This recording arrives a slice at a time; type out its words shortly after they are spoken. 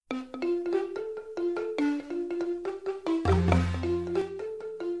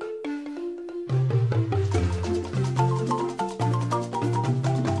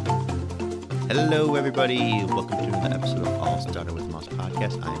everybody. Welcome to another episode of All Started With Moss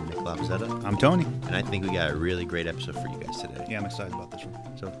podcast. I am Nick Lavezetta. I'm Tony. And I think we got a really great episode for you guys today. Yeah, I'm excited about this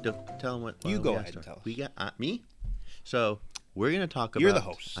one. So tell them what You we go gotta ahead and start. tell us. We got me? So we're going to talk about... You're the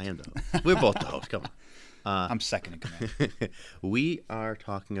host. I am the host. We're both the hosts. Come on. I'm second in command. We are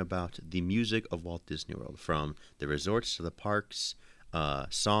talking about the music of Walt Disney World, from the resorts to the parks,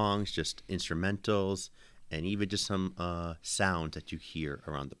 songs, just instrumentals, and even just some sounds that you hear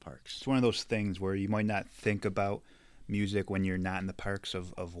around the parks. It's one of those things where you might not think about music when you're not in the parks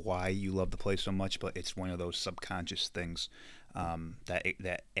of why you love the place so much, but it's one of those subconscious things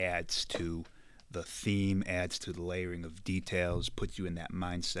that adds to the theme, adds to the layering of details, puts you in that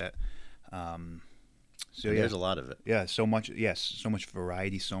mindset. So yeah, There's a lot of it. Yeah, so much. Yes, so much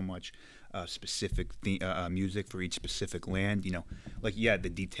variety, so much specific music for each specific land. You know, like the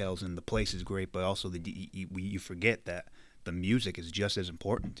details in the place is great, but also you forget that the music is just as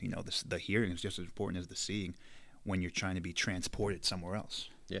important. You know, the hearing is just as important as the seeing when you're trying to be transported somewhere else.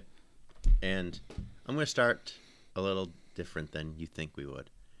 Yeah, and I'm going to start a little different than you think we would.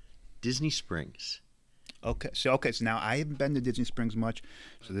 Disney Springs. Okay, so now I haven't been to Disney Springs much,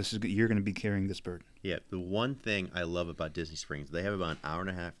 so you're going to be carrying this burden. Yeah, the one thing I love about Disney Springs, they have about an hour and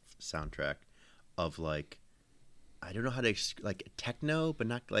a half soundtrack of like, I don't know how to like techno, but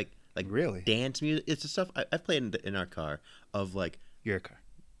not like really dance music. It's the stuff I've played in our car of like your car.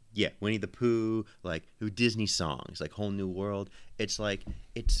 Yeah, Winnie the Pooh, like Disney songs, like Whole New World. It's like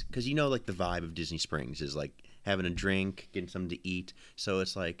it's because like the vibe of Disney Springs is like having a drink, getting something to eat. So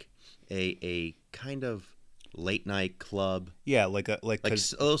it's like a kind of late night club. Yeah, like a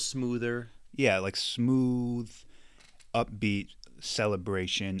little smoother. Yeah, like smooth, upbeat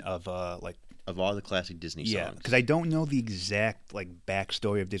celebration of of all the classic Disney songs. Yeah, because I don't know the exact like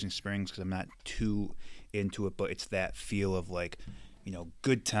backstory of Disney Springs because I'm not too into it, but it's that feel of like,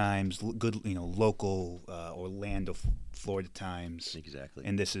 good times, good local Orlando, Florida times. Exactly.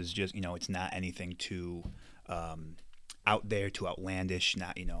 And this is just it's not anything too out there, too outlandish,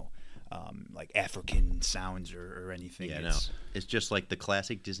 not like African sounds or anything. Yeah, it's just like the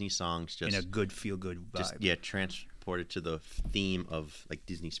classic Disney songs, just in a good feel-good vibe. Just transported to the theme of like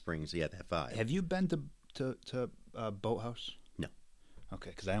Disney Springs. Yeah, that vibe. Have you been to Boathouse? No.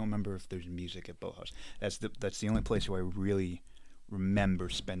 Okay, because I don't remember if there's music at Boathouse. That's the only place where I really remember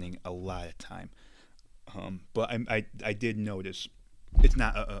spending a lot of time. But I did notice it's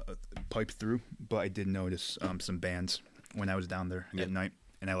not a pipe through, but I did notice some bands when I was down there at night.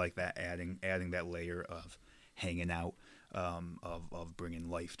 And I like that, adding that layer of hanging out, of bringing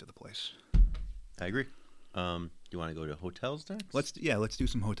life to the place. I agree. Do you want to go to hotels next? Let's do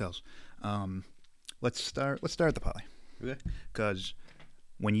some hotels. Let's start at the Poly. Okay. Because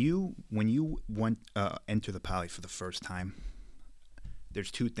when you enter the Poly for the first time,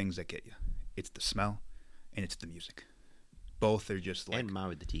 there's two things that get you. It's the smell, and it's the music. Both are just like. And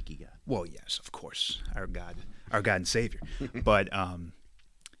Maui the Tiki God. Well, yes, of course, our God and Savior. But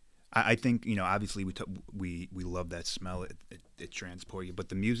I think obviously we love that smell. It transports you, but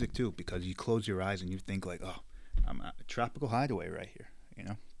the music too, because you close your eyes and you think like, oh, I'm at a tropical hideaway right here.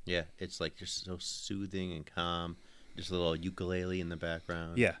 Yeah, it's like just so soothing and calm. Just a little ukulele in the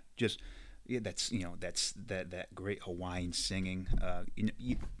background. Yeah, that's that great Hawaiian singing.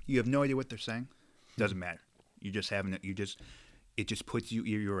 You have no idea what they're saying. Doesn't matter. You just having it. It just puts you.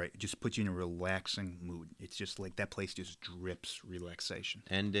 You're right. It just puts you in a relaxing mood. It's just like that place just drips relaxation.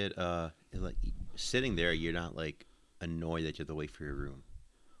 And it like sitting there, you're not like annoyed that you have to wait for your room.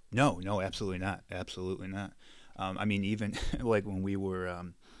 No, absolutely not. Absolutely not. I mean, even like when we were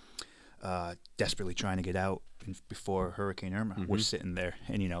desperately trying to get out before Hurricane Irma, we're sitting there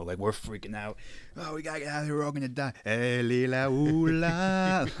and like we're freaking out. Oh, we gotta get out of here. We're all gonna die. Hey, lila, ooh,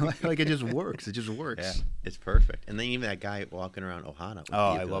 la. Like it just works. It just works. Yeah, it's perfect. And then even that guy walking around Ohana.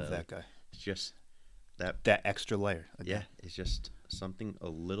 Oh, I love that guy. It's just that extra layer. Yeah, it's just something a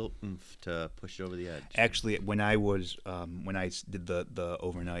little oomph to push it over the edge. Actually, when I did the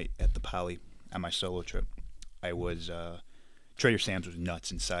overnight at the Poly on my solo trip, I was Trader Sam's was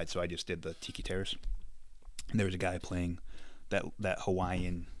nuts inside, so I just did the Tiki Terrace. And there was a guy playing that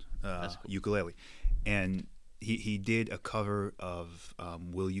Hawaiian cool. Ukulele, and he did a cover of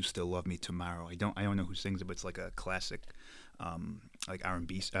 "Will You Still Love Me Tomorrow." I don't know who sings it, but it's like a classic, like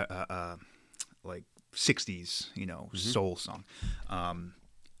R&B, like 60s, soul song. And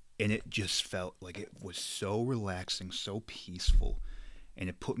it just felt like it was so relaxing, so peaceful, and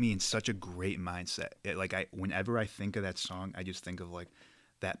it put me in such a great mindset. Whenever I think of that song, I just think of like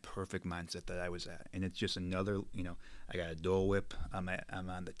that perfect mindset that I was at. And it's just another, I got a Dole Whip. I'm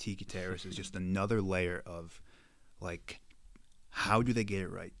on the Tiki Terrace. It's just another layer of like, how do they get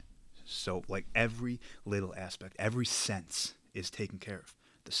it right? so like every little aspect, every sense is taken care of.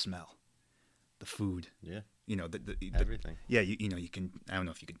 The smell, the food, Yeah. the Everything. yeah, you can. I don't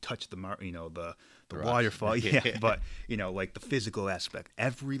know if you can touch the the Rocks. waterfall, yeah, but like the physical aspect,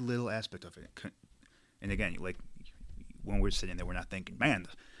 every little aspect of it. And again, like when we're sitting there, we're not thinking, man,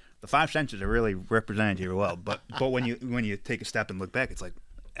 the five senses are really represented here well. But when you take a step and look back, it's like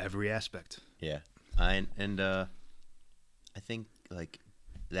every aspect. Yeah. I think like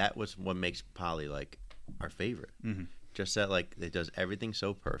that was what makes Polly like our favorite. Mm-hmm. Just that like it does everything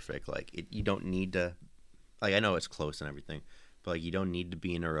so perfect. Like you don't need to. Like I know it's close and everything, but like you don't need to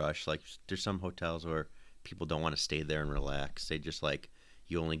be in a rush. Like there's some hotels where people don't want to stay there and relax. They just like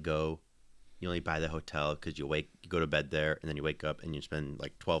you only buy the hotel because you go to bed there, and then you wake up and you spend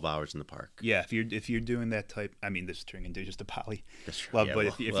like 12 hours in the park. Yeah, if you're doing that type, I mean, this is turning into just a Poly That's true. love, Yeah, but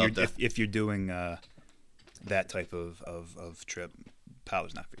well, if you're doing that type of trip,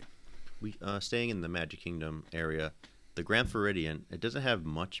 Poly's not for you. we staying in the Magic Kingdom area, the Grand Floridian. It doesn't have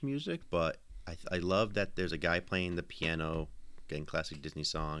much music, but I love that there's a guy playing the piano, getting classic Disney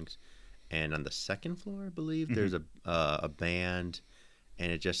songs, and on the second floor, I believe, Mm-hmm. there's a band,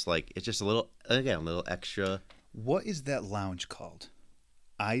 and it's just a little extra. What is that lounge called?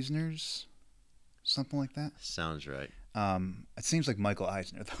 Eisner's, something like that. Sounds right. It seems like Michael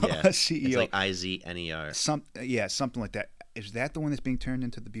Eisner, the Yeah, CEO. it's like IZNER. Something like that. Is that the one that's being turned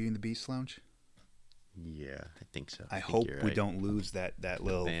into the Beauty and the Beast lounge? Yeah, I think so. I think hope you're we right. don't lose that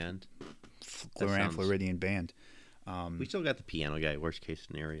little Band. Grand sounds- Floridian band. We still got the piano guy. Worst case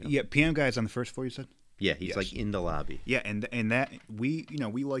scenario. Yeah, piano guy's on the first floor. You said. Yeah, he's Yes. like in the lobby. Yeah, and that we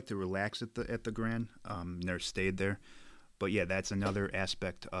like to relax at the Grand. Never stayed there, but yeah, that's another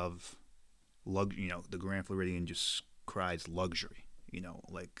aspect of the Grand Floridian just cries luxury.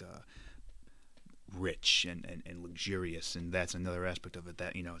 Like rich and luxurious, and that's another aspect of it.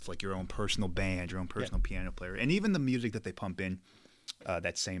 That it's like your own personal band, your own personal piano player, and even the music that they pump in.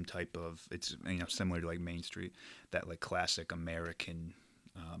 That same type of it's similar to like Main Street, that like classic American,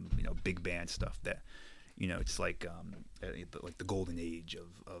 big band stuff that. It's like the golden age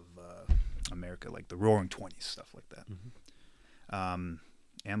of America, like the Roaring '20s, stuff like that. Mm-hmm.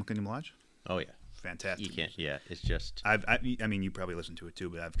 Animal Kingdom Lodge, Oh yeah, fantastic. you can't. Yeah, it's just I mean, you probably listened to it too,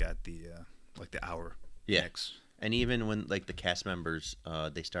 but I've got the hour Yeah. mix. and even when like the cast members,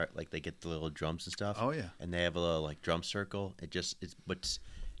 they start like they get the little drums and stuff. Oh yeah, and they have a little like drum circle.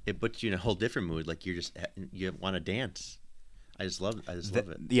 It puts you in a whole different mood. Like you want to dance. I just love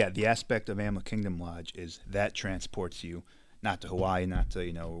it. Yeah, the aspect of Animal Kingdom Lodge is that transports you not to Hawaii, not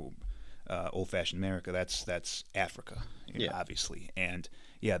to old-fashioned America. That's Africa, obviously. And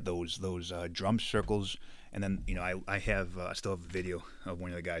yeah, those drum circles, and then I still have a video of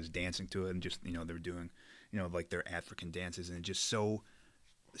one of the guys dancing to it, and just they were doing like their African dances, and it's just so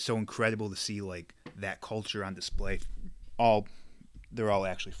incredible to see like that culture on display. They're all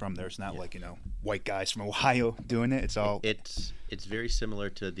actually from there. It's not like white guys from Ohio doing it. It's all It's very similar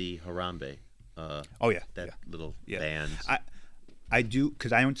to the Harambe. Little band. I do,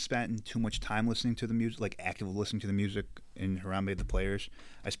 because I don't spend too much time listening to the music, like actively listening to the music in Harambe, the players.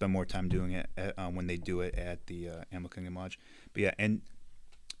 I spend more time doing it when they do it at the Animal Kingdom Lodge. But yeah, and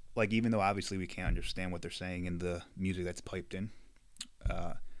like even though obviously we can't understand what they're saying in the music that's piped in,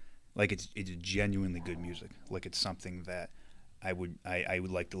 like it's genuinely good music. Like it's something that I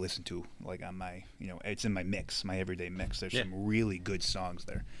would like to listen to, like on my it's in my mix, my everyday mix. There's some really good songs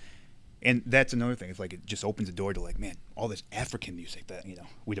there. And that's another thing. It's like it just opens the door to like, man, all this African music that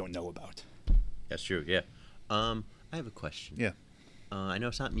we don't know about. That's true. Yeah. I have a question. Yeah. I know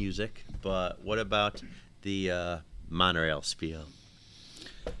it's not music, but what about the monorail spiel?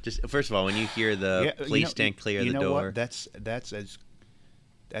 Just first of all, when you hear the "Please stand clear of the door," what? That's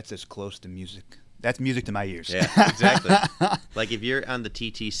as close to music. That's music to my ears. Yeah, exactly. Like if you're on the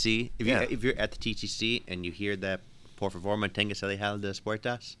TTC, if you're at the TTC and you hear that "Por favor, manténgase alejado de las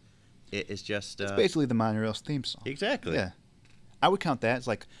puertas," it's just it's basically the monorail's theme song. Exactly. Yeah, I would count that as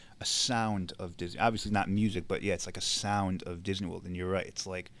like a sound of Disney. Obviously not music, but yeah, it's like a sound of Disney World. And you're right. It's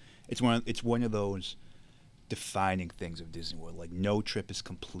like it's one of those defining things of Disney World. Like no trip is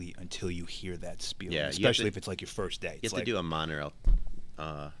complete until you hear that spiel. Yeah, especially if it's like your first day. You have to do a monorail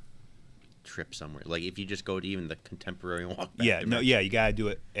trip somewhere. Like if you just go to even the Contemporary and walk back. You gotta do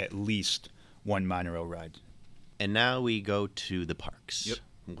it at least one monorail ride. And now we go to the parks. Yep.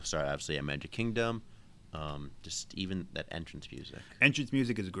 We'll start obviously at Magic Kingdom. Just even that entrance music. Entrance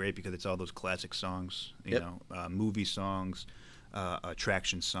music is great because it's all those classic songs, movie songs,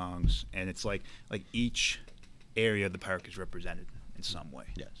 attraction songs, and it's like each area of the park is represented in some way.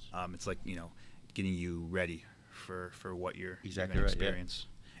 Yes. It's like getting you ready for what you're Exactly gonna right, yeah. experience.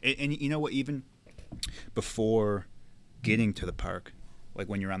 And you know what? Even before getting to the park, like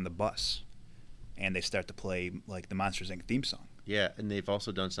when you're on the bus, and they start to play like the Monsters Inc. theme song. Yeah, and they've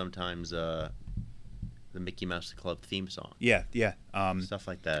also done sometimes the Mickey Mouse Club theme song. Yeah. Stuff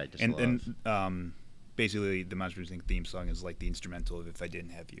like that. I just and love. and basically the Monsters Inc. theme song is like the instrumental of "If I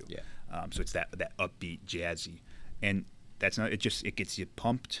Didn't Have You." Yeah. So it's that upbeat, jazzy, and that's not. It gets you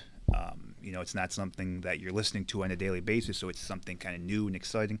pumped. It's not something that you're listening to on a daily basis, so it's something kind of new and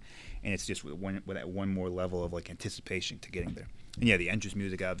exciting, and it's just with that one more level of like anticipation to getting there. And yeah, the entrance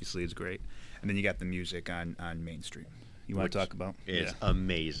music obviously is great, and then you got the music on Main Street. You want to talk about? It's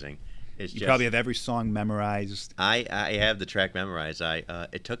amazing. You probably have every song memorized. I have the track memorized.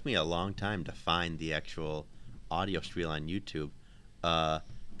 It took me a long time to find the actual audio spiel on YouTube,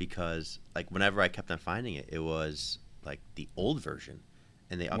 because like whenever I kept on finding it, it was like the old version,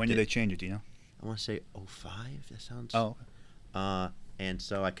 and they When did they change it? Do you know? I want to say 05. That sounds. Oh. And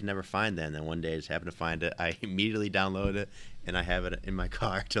so I could never find that. And then one day I just happened to find it. I immediately downloaded it, and I have it in my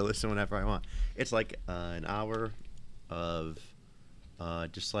car to listen whenever I want. It's like an hour of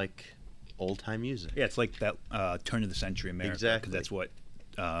just like old time music. Yeah, it's like that turn of the century America. Exactly. Because that's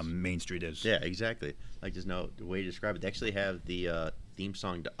what Main Street is. Yeah, exactly. Like there's no way to describe it. They actually have the theme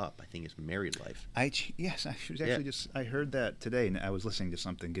song to Up. I think it's Married Life. Yes, I was actually I heard that today, and I was listening to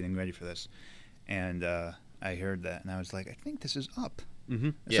something, getting ready for this, and I heard that, and I was like, I think this is Up. Mm-hmm.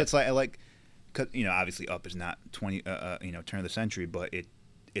 So it's like, cause, obviously Up is not turn of the century, but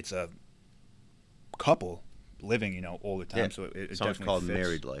it's a couple living, all the time. Yeah. So it song's definitely called fits.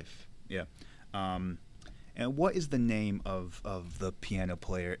 Married Life. Yeah. And what is the name of the piano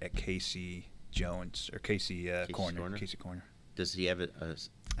player at Casey Jones or Casey Corner? Casey Corner. Does he have it?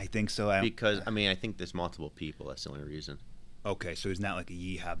 I think so. Because I think there's multiple people. That's the only reason. Okay, so he's not like a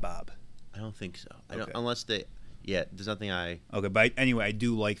Yeehaw Bob. I don't think so. I Okay. don't unless they. Yeah, there's nothing I. Okay, but anyway, I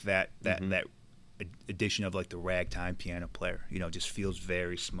do like that Mm-hmm. addition of like the ragtime piano player. Just feels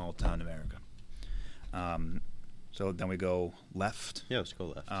very small town America. So then we go left. Yeah, let's go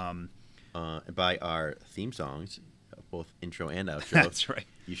left. Um, By our theme songs, both intro and outro. That's right.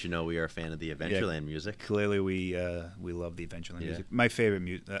 You should know we are a fan of the Adventureland music. Clearly, we love the Adventureland Yeah. music. My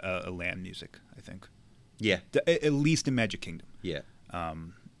favorite land music, I think. Yeah, At least in Magic Kingdom. yeah.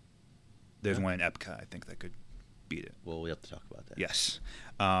 There's one in Epcot, I think, that could beat it. Well, we have to talk about that. Yes.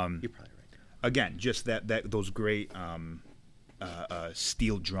 You're probably right. Again, just that those great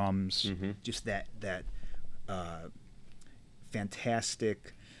steel drums, Mhm. just that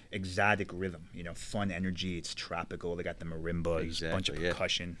fantastic exotic rhythm. Fun energy. It's tropical. They got the marimbas, bunch of Exactly, yeah.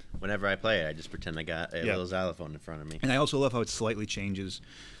 percussion. Whenever I play it, I just pretend I got a Yeah. little xylophone in front of me. And I also love how it slightly changes,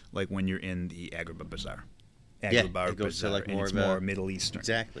 like when you're in the Agrabah Bazaar. Yeah, Agrabah it goes to, Bazaar, like, and more it's of a- more Middle Eastern.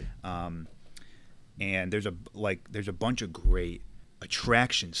 Exactly. And there's a bunch of great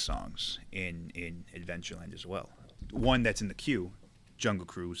attraction songs in Adventureland as well. One that's in the queue, Jungle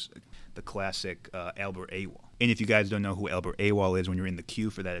Cruise, the classic Albert Awol. And if you guys don't know who Albert Awol is, when you're in the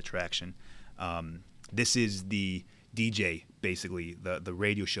queue for that attraction, this is the DJ, basically the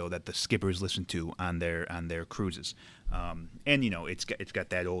radio show that the skippers listen to on their cruises. And it's got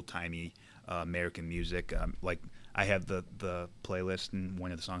that old timey American music. Like I have the playlist, and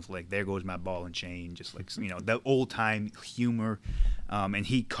one of the songs like "There Goes My Ball and Chain," just like the old time humor, and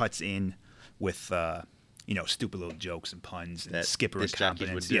he cuts in with stupid little jokes and puns and That skipper disc jockeys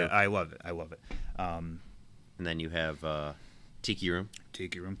incompetence. would do. Yeah, I love it. And then you have Tiki Room.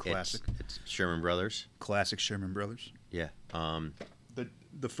 Tiki Room, classic, It's Sherman Brothers. classic Sherman Brothers. Yeah.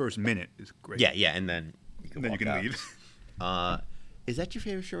 The first minute is great. Yeah, and then you can And then you walk can out. leave. Is that your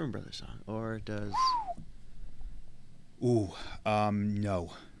favorite Sherman Brothers song, or does? Ooh,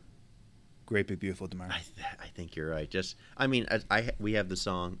 no. Great Big Beautiful Tomorrow. I think you're right. We have the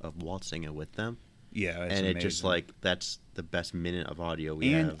song of Waltzing It with them, Yeah, it's and it just amazing. like that's the best minute of audio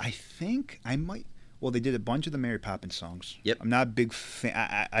we And have. I think I might. Well, they did a bunch of the Mary Poppins songs. Yep. I'm not a big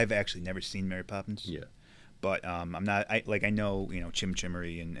fan. I've actually never seen Mary Poppins. Yeah. But I'm not. I know Chim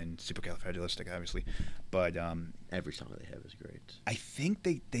Chimmery and Supercalifragilistic, obviously. But Every song they have is great. I think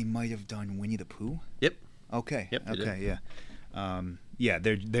they might have done Winnie the Pooh. Yep. Okay. Yep, they Okay. did. Yeah. Yeah.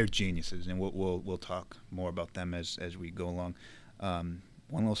 They're geniuses, and we'll talk more about them as we go along. One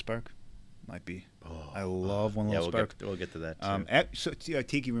Little Spark might be. Oh, I love One Little Spark. We'll get to that too.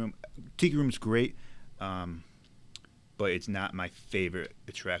 Tiki Room. Tiki Room's great, but it's not my favorite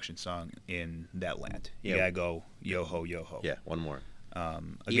attraction song in that land. You Yeah. gotta go Yo Ho Yo Ho. Yeah, one more.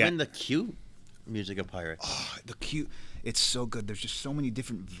 Again, Even the cute music of Pirates. oh, the cute. It's so good. There's just so many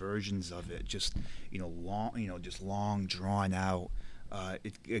different versions of it. Just long, just long drawn out.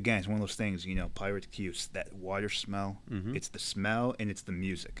 Again, it's one of those things, Pirates Cuse, that water smell. Mhm. It's the smell and it's the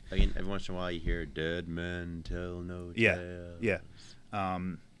music. Again, every once in a while you hear "Dead men tell no Yeah, tales." yeah.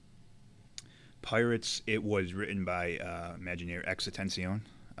 Pirates, it was written by Imagineer Exatención,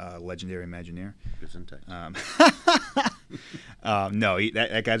 legendary Imagineer. Gesundheit. No,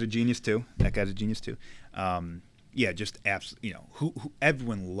 that guy's a genius too. Yeah, just absolutely. Who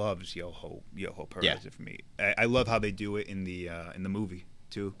everyone loves Yoho Purr. Yeah. For me, I love how they do it in the movie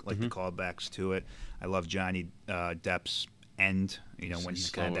too, like the callbacks to it. I love Johnny Depp's end. When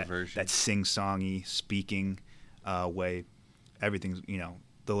he's kind of that sing-songy speaking way. Everything's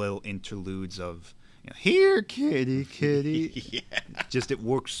the little interludes of here kitty kitty. Yeah. Just it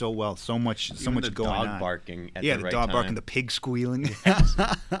works so well. So much Even going the dog on. barking at Yeah, the the right dog time. barking, the pig squealing.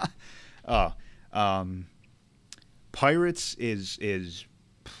 Pirates is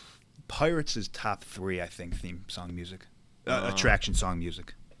top 3, I think, theme song music, attraction song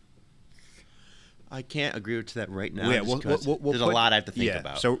music. I can't agree to that right now. Yeah, just we'll 'cause we'll there's a put- lot I have to think yeah,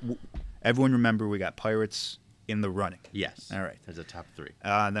 about. So everyone remember we got Pirates in the running. yes. All right. There's a top 3.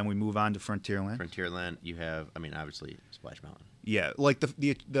 And then we move on to Frontierland. Frontierland, you have, obviously, Splash Mountain. Yeah, like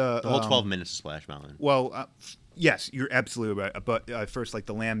the whole 12 minutes of Splash Mountain. Well, yes, you're absolutely right. But first, like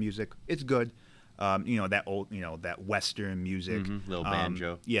the Lamb music, it's good. That old, that Western music, Little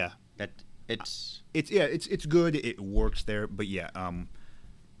banjo. Yeah, It's it's good. It works there. But yeah,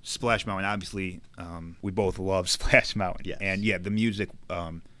 Splash Mountain. Obviously, we both love Splash Mountain. Yes. And yeah, the music,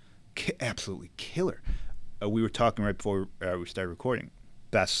 absolutely killer. We were talking right before we started recording.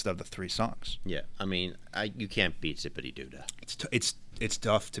 Best of the 3 songs. yeah. You can't beat Zippity Doo Dah. It's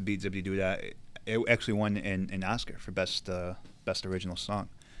tough to beat Zippity Doo Dah. It actually won an Oscar for best original song.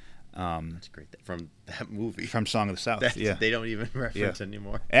 That's great. From that movie. From Song of the South. Yeah. They don't even reference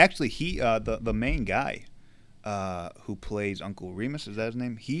anymore. Actually, he the main guy who plays Uncle Remus, is that his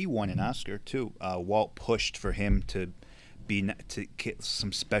name? He won an Oscar too. Walt pushed for him to get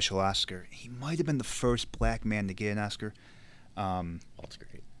some special Oscar. He might have been the first black man to get an Oscar. Walt's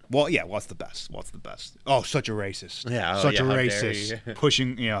great. Well, yeah, Walt's the best. Oh, such a racist. Yeah, such a how dare racist. you.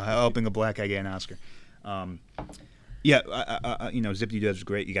 Pushing, helping a black guy get an Oscar. Yeah, Zippity Doo is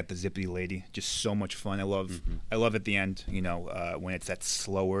great. You got the Zippity Lady, just so much fun. I love at the end, when it's that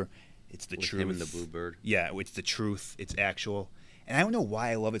slower, it's the With truth. him and the Bluebird. Yeah, it's the truth. It's actual. And I don't know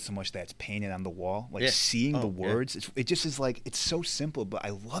why I love it so much that it's painted on the wall. Like Yeah. seeing the Oh, yeah. words, it just is like, it's so simple, but I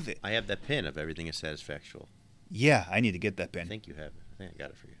love it. I have that pin of everything is satisfactual. Yeah, I need to get that I pen. think you have it. I think I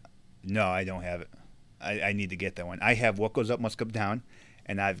got it for you. No, I don't have it. I need to get that one. I have What Goes Up Must Come Down,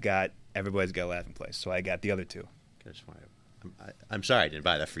 and I've got Everybody's Got a Laughing Place. So I got the other 2. I'm sorry I didn't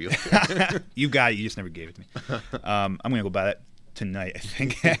buy that for you. You got it. You just never gave it to me. I'm gonna go buy that tonight, I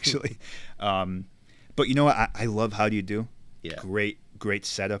think, actually. But you know what? I love How Do You Do? Yeah. Great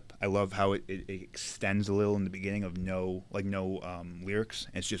setup. I love how it extends a little in the beginning of no lyrics.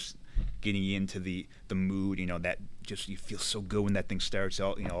 It's just getting you into the mood. That just you feel so good when that thing starts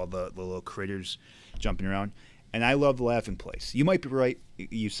out. All the little critters jumping around. And I love The Laughing Place. You might be right.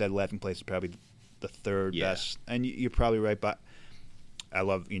 You said Laughing Place is probably the 3rd best, and you're probably right. But I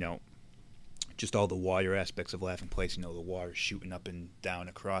love just all the water aspects of Laughing Place. The water shooting up and down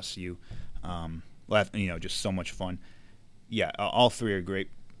across you. Just so much fun. Yeah, all 3 are great.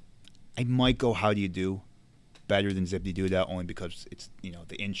 I might go How Do You Do better than Zippity Doo Dah, only because it's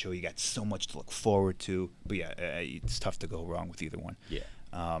the intro. You got so much to look forward to. But yeah, it's tough to go wrong with either one. Yeah.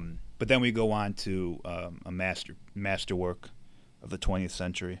 But then we go on to a masterwork of the 20th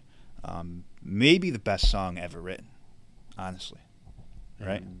century. Maybe the best song ever written, honestly.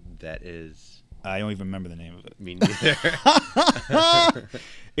 Right? That is. I don't even remember the name of it. Me neither.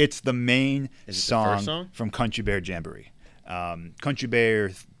 It's the main Is it the song, first song? from Country Bear Jamboree. Country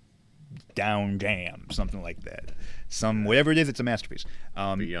Bear Down Jam, something like that. Whatever it is, it's a masterpiece.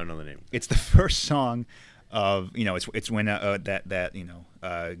 But you don't know the name. It's the first song of it's when that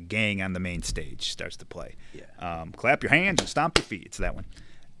gang on the main stage starts to play. Yeah. Clap your hands and stomp your feet. It's that one.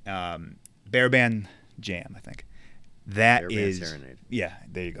 Bear Band Jam, I think. That Bear Band is Serenade. Yeah,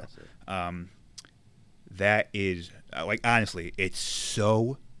 there you go. That's it. That is honestly, it's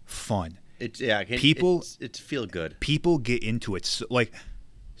so fun. People. It's feel good. People get into it. So,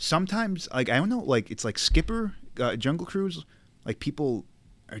 sometimes, I don't know, it's like Skipper, Jungle Cruise. People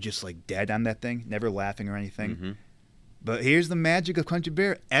are just dead on that thing, never laughing or anything. Mm-hmm. But here's the magic of Country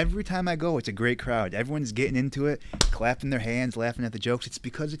Bear. Every time I go, it's a great crowd. Everyone's getting into it, clapping their hands, laughing at the jokes. It's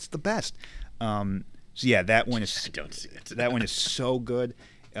because it's the best. So yeah, that one is. I don't see it. That one is so good.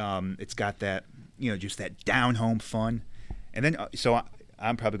 It's got that, just that down home fun. And then,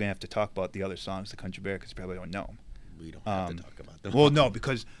 I'm probably gonna have to talk about the other songs, the Country Bear, because you probably don't know 'em. We don't have to talk about them. Well, no,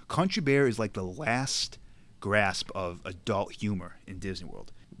 because Country Bear is like the last grasp of adult humor in Disney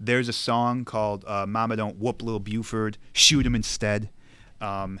World. There's a song called Mama Don't Whoop Little Buford, Shoot Him Instead.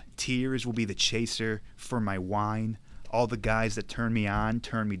 Tears will be the chaser for my wine. All the guys that turn me on,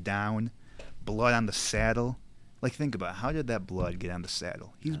 turn me down. Blood on the saddle. Like, think about it. How did that blood get on the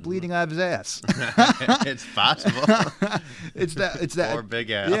saddle? He's bleeding out of his ass. It's possible. It's that Poor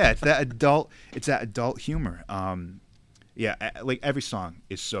Big Al. Yeah, it's that adult humor. Like every song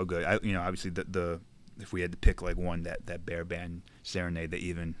is so good. Obviously the if we had to pick like one, that Bear Band Serenade that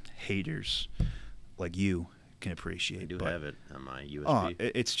even haters like you can appreciate. I do have it on my USB. Oh,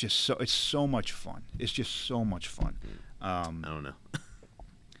 it's so much fun. It's just so much fun. I don't know.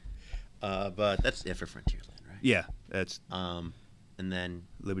 But that's it for Frontierland, right? Yeah, that's And then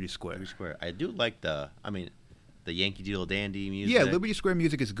Liberty Square. Liberty Square. I do like the Yankee Doodle Dandy music. Yeah, Liberty Square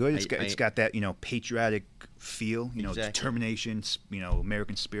music is good. It's I- got that patriotic feel, Exactly. determination,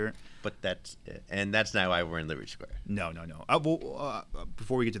 American spirit. But that's not why we're in Liberty Square. No.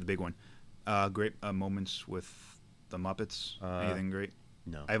 Before we get to the big one, great moments with the Muppets. Anything great?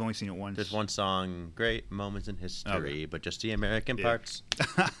 No. I've only seen it once. There's one song, Great Moments in History, Okay. but just the American Yeah. parts.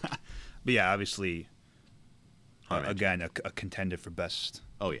 But yeah, obviously, Haunted again, a contender for best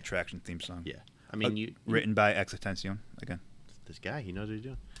Oh, yeah. attraction theme song. Yeah. I mean, Written by Extension again. this guy, he knows what he's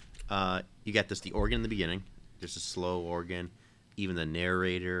doing. You got the organ in the beginning. There's a slow organ. Even the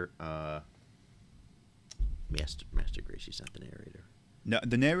narrator, Master Gracie's not the narrator. No,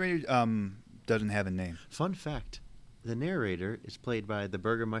 the narrator doesn't have a name. Fun fact: the narrator is played by the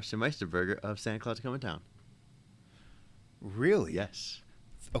Burgermeister Meisterburger of Santa Claus Coming to Town. Really? Yes.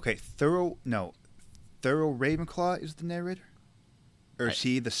 Okay, Thurl Ravenclaw is the narrator, or is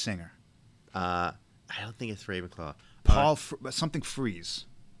he the singer? I don't think it's Ravenclaw. Paul something Freeze.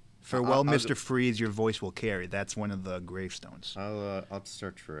 Farewell, I'll Mr. go- Freeze, your voice will carry. That's one of the gravestones. I'll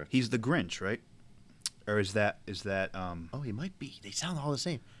search for it. He's the Grinch, right? Or is that Oh, he might be. They sound all the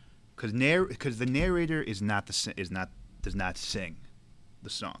same. because the narrator does not sing the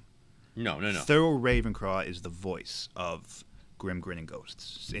song. No. Thurl Ravenclaw is the voice of Grim Grinning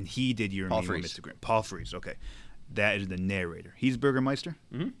Ghosts, and he did Your Paul Name, Frees. Mr. Grim. Paul Frees, okay, that is the narrator. He's Burgermeister.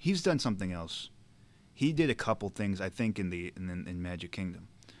 Mhm. He's done something else. He did a couple things, I think, in Magic Kingdom.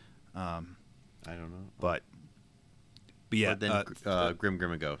 I don't know. But yeah, But then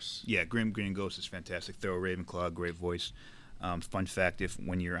Grim and Ghosts. yeah, Grim Grinning Ghost is fantastic. Thurl Ravenclaw, great voice. Fun fact: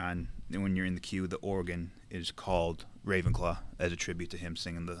 when you're in the queue, the organ is called Ravenclaw as a tribute to him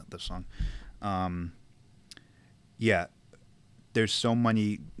singing the song. Yeah, there's so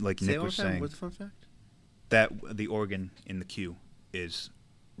many, like Say Nick it one was more time. saying, What's the fun fact? that the organ in the queue is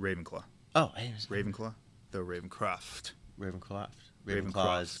Ravenclaw. Oh, Ravenclaw, Thurl Ravencroft. Ravenclaw.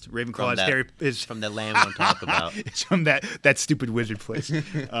 Ravenclaw is from the land we don't talk about. It's from that stupid wizard place.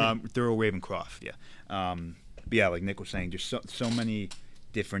 Thurl Ravencroft, yeah. But yeah, like Nick was saying, there's so many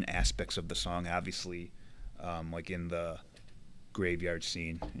different aspects of the song. Obviously, like in the graveyard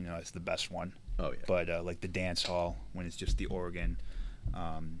scene, it's the best one. Oh yeah. But like the dance hall, when it's just the organ,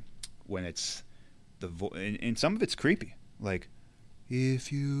 when it's and some of it's creepy. Like,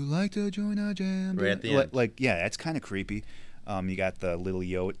 if you like to join our jam, Right at the end. Like yeah, that's kind of creepy. You got the little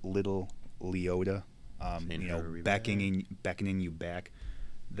Leota, Saying, "Hurry beckoning you back.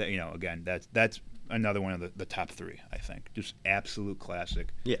 That again, that's another one of the top three. I think just absolute classic.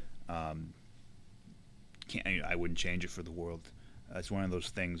 Yeah. I wouldn't change it for the world. It's one of those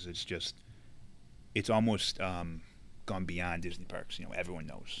things. It's almost gone beyond Disney parks. Everyone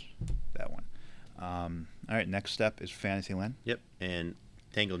knows that one. All right, next step is Fantasyland. Yep. And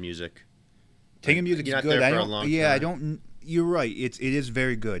Tangled Music. Tangled Music You're is not good. there I for a don't. long Yeah, I time. don't. You're right. It is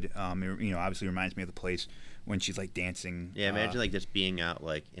very good. Obviously reminds me of the place when she's like dancing. Yeah, imagine like just being out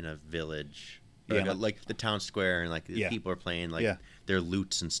like in a village, or, Yeah, like the town square, and like the Yeah. people are playing like Yeah. their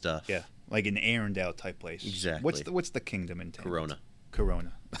lutes and stuff. Yeah, like an Arendelle type place. Exactly. What's the kingdom in Tangled?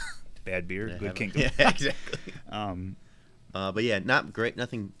 Corona. Bad beer, Yeah, good have- kingdom. Yeah, exactly. Um, But yeah,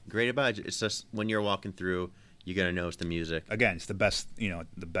 nothing great about it. It's just when you're walking through, you're gonna notice the music. again, it's the best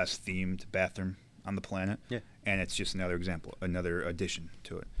themed bathroom on the planet. Yeah. And it's just another example, another addition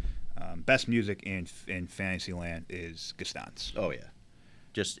to it. Best music in Fantasyland is Gaston's. Oh yeah,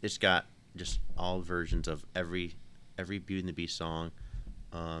 it's got just all versions of every Beauty and the Beast song.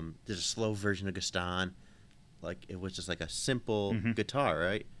 There's a slow version of Gaston, like it was just like a simple Mhm. guitar,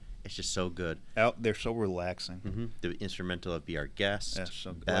 right? It's just so good. They're so relaxing. The instrumental of Be Our Guest, Yeah,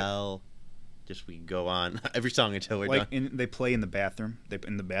 so good. Belle. Just we go on every song until we're Like done. they play in the bathroom. They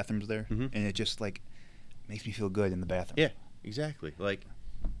in the bathrooms there, Mhm. and it just like makes me feel good in the bathroom. Yeah, exactly. Like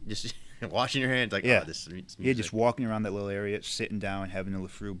just washing your hands like, Yeah. oh, this is music. Yeah, just walking around that little area, sitting down, having a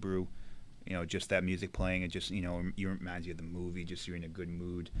Lefroy brew, just that music playing. It just, you reminds you of the movie. Just you're in a good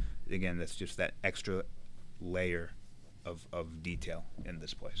mood. Again, that's just that extra layer of detail in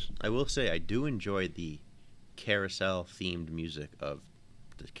this place. I will say I do enjoy the carousel themed music of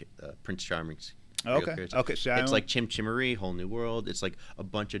the Prince Charming's. Okay. Carousel. Okay. So It's like Chim Chimery, Whole New World. It's like a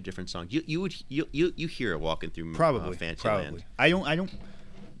bunch of different songs. You hear it walking through Fantasyland.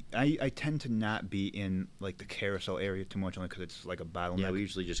 I tend to not be in like the carousel area too much, only because it's like a bottleneck. Yeah, we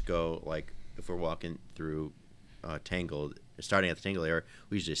usually just go like if we're walking through Tangled, starting at the Tangled area,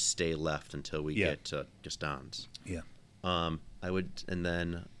 we usually just stay left until we get to Gaston's. Yeah. I would, and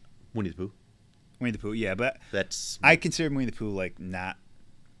then Winnie the Pooh. Winnie the Pooh, yeah, but That's I consider Winnie the Pooh like not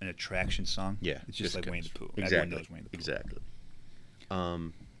an attraction song. yeah, it's just like Winnie the Pooh. Exactly. Everyone knows Winnie the Pooh. Exactly.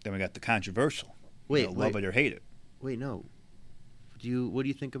 Then we got the controversial. Wait, love it or hate it. Wait, no. What do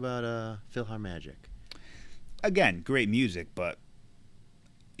you think about PhilharMagic? Again, great music, but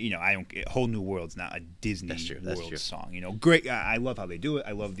I don't. Whole New World's not a Disney That's World true. song. Great. I love how they do it.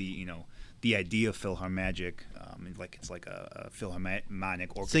 I love the idea of PhilharMagic. It's like a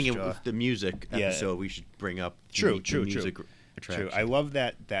Philharmonic orchestra. Thinking with the music episode, we should bring up True. music attraction. True. I love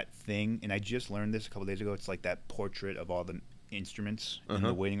that thing, and I just learned this a couple days ago. It's like that portrait of all the instruments in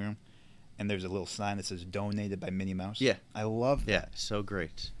the waiting room, and there's a little sign that says "Donated by Minnie Mouse." Yeah, I love that. Yeah, so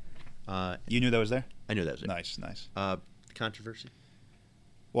great. You knew that was there? I knew that was it. Nice. Controversy.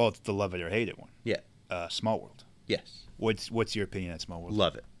 Well, it's the love it or hate it one. Yeah. Small World. Yes. What's your opinion on Small World?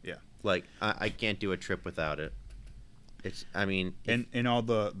 Love it. Yeah. Like I can't do a trip without it. It's and all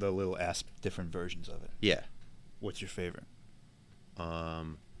the little different versions of it. Yeah. What's your favorite?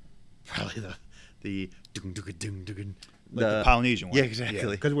 Probably the the Polynesian one. Yeah,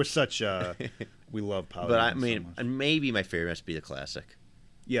 exactly. Because we're such we love Polynesian. But I so mean, much. and maybe my favorite must be the classic.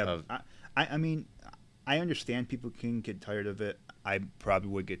 Yeah, I mean, I understand people can get tired of it. I probably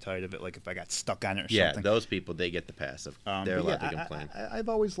would get tired of it, like if I got stuck on it or something. Yeah, those people, they get the pass. They're allowed to complain. I've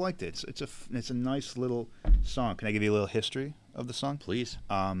always liked it. It's a nice little song. Can I give you a little history of the song? Please.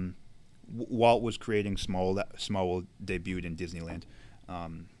 Walt was creating Small World debuted in Disneyland.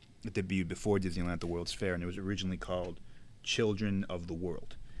 It debuted before Disneyland at the World's Fair, and it was originally called Children of the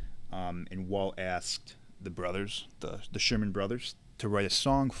World. And Walt asked the brothers, the Sherman brothers, to write a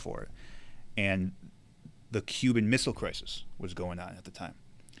song for it. And the Cuban Missile Crisis was going on at the time.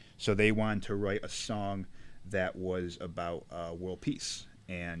 So they wanted to write a song that was about world peace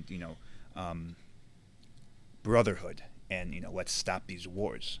and, brotherhood and, let's stop these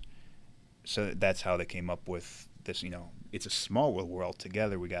wars. So that's how they came up with this, it's a small world. We're all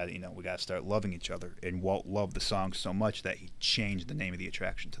together. We got to start loving each other. And Walt loved the song so much that he changed the name of the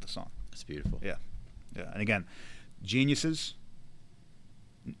attraction to the song. That's beautiful. Yeah. And again, geniuses.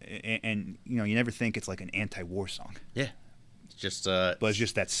 And you never think it's like an anti-war song. Yeah. It's just but it's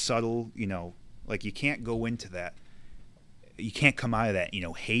just that subtle, like you can't go into that. You can't come out of that,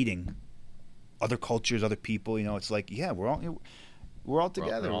 hating other cultures, other people. It's like, yeah, we're all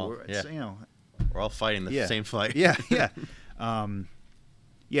together. We're all fighting the same fight. Yeah.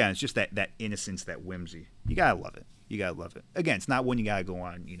 It's just that innocence, that whimsy. You gotta love it. Again, it's not one you gotta go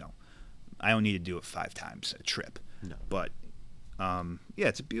on. I don't need to do it 5 times a trip. No. But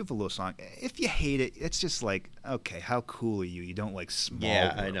it's a beautiful little song. If you hate it, it's just like, okay, how cool are you? You don't like Small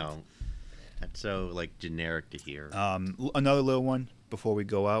Yeah, World. I know. That's so like generic to hear. Another little one before we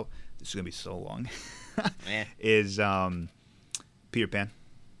go out. This is gonna be so long. Is Peter Pan.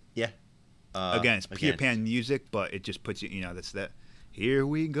 Yeah. Again, it's Peter Pan music, but it just puts you. That's that. Here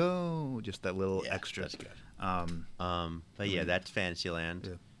we go. Just that little extra. That's good. But yeah, that's Fantasyland.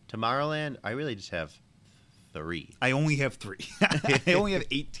 Yeah. Tomorrowland, I really just have 3. I only have 3. I only have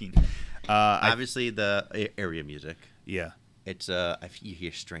 18. Obviously, the area music. Yeah. It's you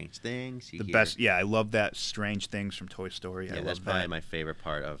hear strange things. Best. Yeah, I love that Strange Things from Toy Story. Yeah, I that's love probably that. my favorite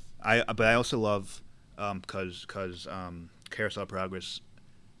part of. But I also love because Carousel of Progress.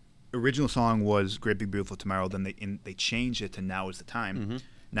 Original song was Great Big Beautiful Tomorrow. Then they changed it to Now Is the Time. Mm-hmm.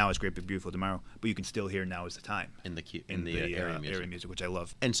 Now it's Great Big Beautiful Tomorrow, but you can still hear Now Is the Time in the area music, which I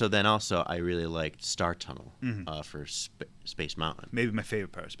love. And so then also I really liked Star Tunnel for Space Mountain. Maybe my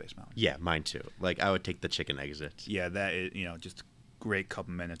favorite part of Space Mountain. Yeah, mine too. Like I would take the chicken exit. Yeah, that is, just a great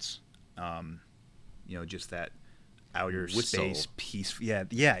couple minutes. Just that outer Whistle. space peace. Yeah,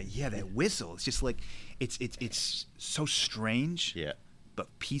 that whistle. It's just like it's so strange. Yeah. But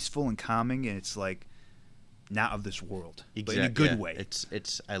peaceful and calming, and it's like not of this world, Exactly. but in a good Yeah. way.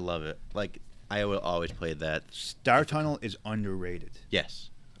 It's I love it. Like I will always play that. Star Tunnel is underrated. Yes.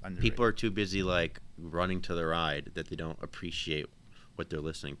 Underrated. People are too busy like running to the ride that they don't appreciate what they're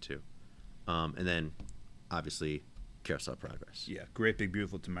listening to. And then, obviously, Carousel of Progress. Yeah, Great Big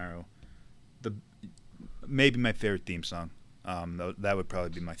Beautiful Tomorrow. Maybe my favorite theme song. That would probably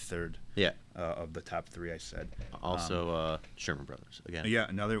be my third. Yeah. Of the top three, I said. Also, Sherman Brothers again. Yeah,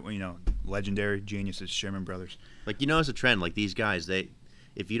 another legendary geniuses, Sherman Brothers. Like it's a trend. Like these guys,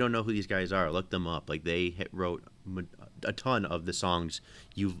 if you don't know who these guys are, look them up. Like they wrote a ton of the songs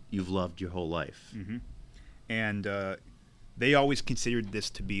you've loved your whole life. Mm-hmm. And they always considered this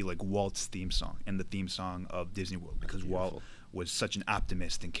to be like Walt's theme song and the theme song of Disney World because Walt was such an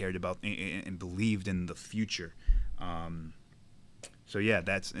optimist and cared about and believed in the future. So yeah,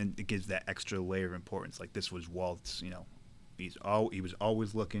 and it gives that extra layer of importance. Like this was Walt's, he was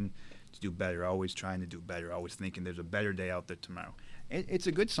always looking to do better, always trying to do better, always thinking there's a better day out there tomorrow. It's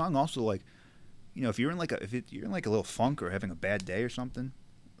a good song also, like, if you're in like you're in like a little funk or having a bad day or something,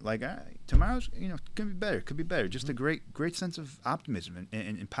 like tomorrow's could be better. Just a great sense of optimism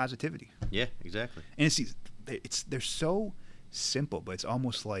and positivity. Yeah, exactly. And they're so simple, but it's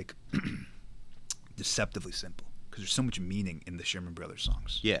almost like deceptively simple because there's so much meaning in the Sherman Brothers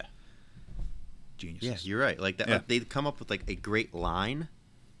songs. Yeah. Geniuses. Yeah, you're right. Like that, Yeah. like, they come up with like a great line,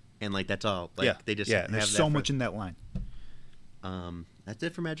 and like that's all. Like they just and there's so much in that line. That's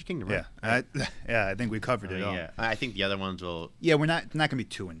it for Magic Kingdom, right? Yeah, I think we covered it all. Yeah, I think the other ones will. Yeah, we're not gonna be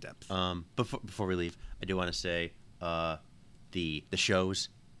too in depth. Before we leave, I do want to say, the shows,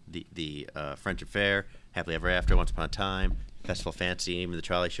 the Friendship Fair, Happily Ever After, Once Upon a Time, Festival Fantasy, even the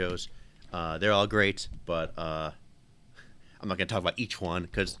trolley shows, they're all great, but I'm not gonna talk about each one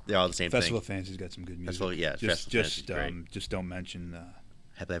because they're all the same Festival thing. Fantasy's got some good music. Festival, yeah, Festival Fantasy's great. Just don't mention.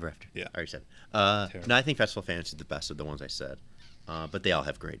 Happily Ever After. Yeah. I already said. No, I think Festival Fantasy is the best of the ones I said. But they all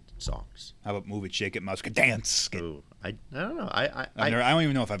have great songs. How about Move It, Shake It, Mouse, Dance? Ooh, I don't know. I don't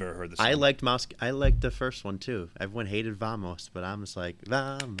even know if I've ever heard this song. I liked I liked the first one too. Everyone hated Vamos, but I'm just like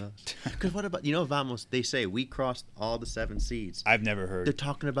Vamos. Because what about Vamos? They say we crossed all the 7 seas. I've never heard. They're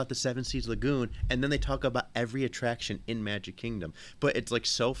talking about the 7 Seas Lagoon, and then they talk about every attraction in Magic Kingdom. But it's like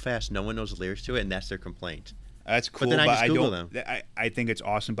so fast, no one knows the lyrics to it, and that's their complaint. That's cool. But then I just Google don't. them. I think it's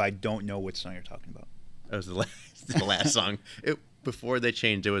awesome, but I don't know what song you're talking about. That was the last song. Before they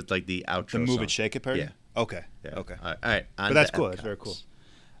changed, it was like the outro. The Move song. It, Shake It part? Yeah. Okay. Yeah. Okay. All right. But that's cool. That's very cool.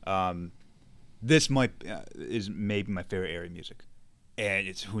 This is maybe my favorite area music, and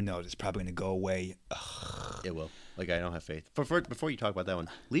who knows? It's probably going to go away. Ugh. It will. Like I don't have faith. Before you talk about that one,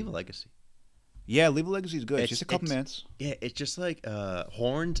 Leave a Legacy. Yeah, Leave a Legacy is good. It's just a couple minutes. Yeah, it's just like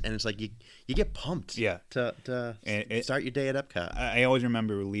horns, and it's like you get pumped. Yeah. To start your day at Epcot. I always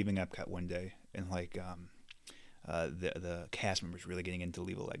remember leaving Epcot one day and like the cast members really getting into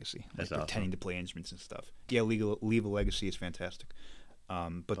Leave a Legacy, That's pretending awesome. to play instruments and stuff. Yeah, Leave a Legacy is fantastic.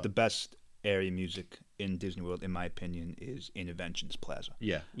 But the best area music in Disney World, in my opinion, is Interventions Plaza.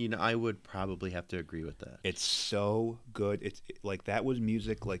 Yeah, I would probably have to agree with that. It's so good. It's like that was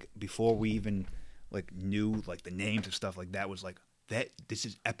music like before we even like knew like the names of stuff like that was like that. This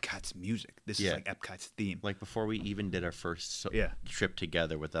is Epcot's music. This is like Epcot's theme. Like before we even did our first Yeah. trip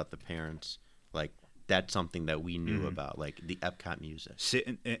together without the parents, like that's something that we knew about, like the Epcot music.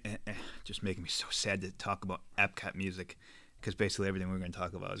 Sitting, just making me so sad to talk about Epcot music because basically everything we're going to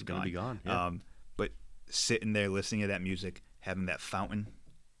talk about is gonna be gone, yeah. But sitting there listening to that music, having that fountain,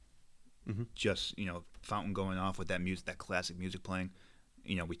 just fountain going off with that music, that classic music playing.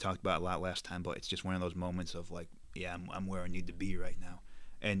 We talked about it a lot last time, but it's just one of those moments of like, yeah, I'm where I need to be right now.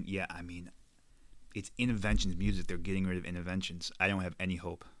 And yeah, I mean, it's Interventions music. They're getting rid of Interventions. I don't have any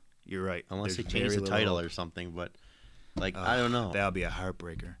hope. You're right. Unless they There's change very the little title hope. or something, but like I don't know. That'll be a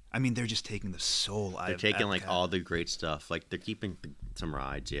heartbreaker. I mean, they're just taking the soul out They're of taking like Epcot. all the great stuff. Like they're keeping some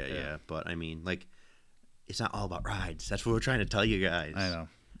rides, yeah. But I mean, like, it's not all about rides. That's what we're trying to tell you guys. I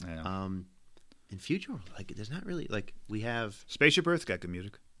know. In Future, like, there's not really like we have. Spaceship Earth's got good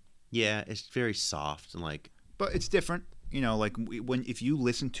music, Yeah, it's very soft and like. but it's different. Like if you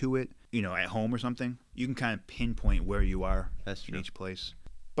listen to it, at home or something, you can kind of pinpoint where you are That's in true. each place.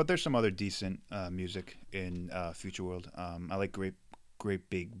 But there's some other decent music in Future World. I like Great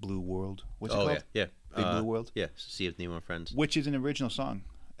Big Blue World. What's it called? Yeah. Big Blue World? Yeah, Sea of Nemo and Friends. Which is an original song,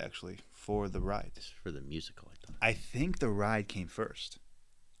 actually, for the ride. It's for the musical, I thought. I think the ride came first.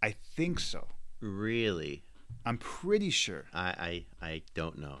 I think so. Really? I'm pretty sure. I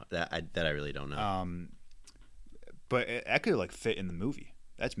don't know. That I really don't know. But that could like fit in the movie.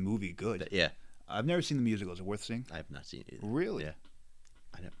 That's movie good. Yeah. I've never seen the musical. Is it worth seeing? I have not seen it either. Really? Yeah.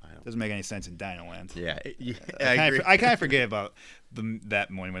 I don't. Doesn't make any sense in Dino Land. Yeah. I kind of forget about that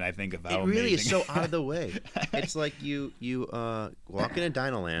one when I think of how it really is amazing. so out of the way. It's like you walk into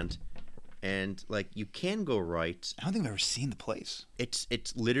Dino Land, and like you can go right. I don't think I've ever seen the place. It's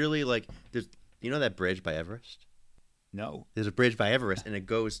literally like there's that bridge by Everest. No. There's a bridge by Everest, and it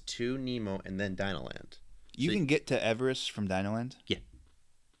goes to Nemo and then Dinoland. You So can get to Everest from Dinoland?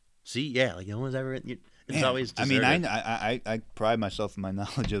 See, yeah, like no one's ever. It's Man, always. I mean, deserted. I pride myself in my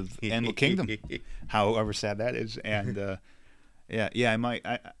knowledge of Animal Kingdom, however sad that is, and I might,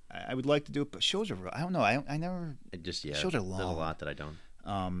 I would like to do it, but shows are, I don't know, I never. It just shows are long. There's a lot that I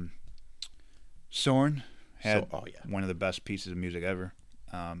don't. Soren had Oh yeah. one of the best pieces of music ever.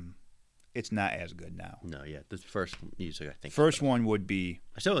 It's not as good now. No, yeah, the first music I think. First one would be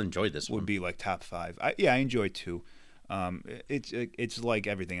I still enjoyed this one. would be like top 5. I enjoy 2. It's like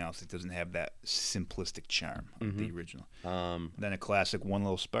everything else. It doesn't have that simplistic charm of the original. Then a classic, One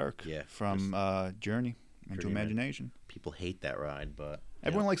Little Spark, Yeah, from Journey into Journey, Imagination. People hate that ride, but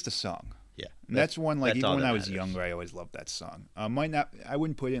Everyone likes the song. yeah, And that's one, like, that's even all when that I was matters. younger, I always loved that song. I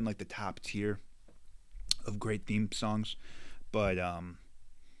wouldn't put it in like the top tier of great theme songs, but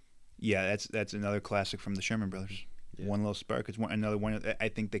yeah, that's another classic from the Sherman Brothers. Yeah. One Little Spark is another one. I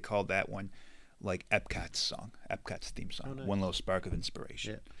think they called that one like Epcot's song, Epcot's theme song. Oh, nice. One Little Spark of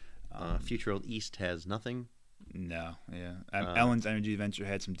Inspiration. Future Old East has nothing. No, yeah. Ellen's Energy Adventure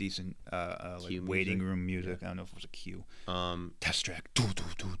had some decent like Cue waiting music. room music. I don't know if it was a cue. Test Track. Doo, doo,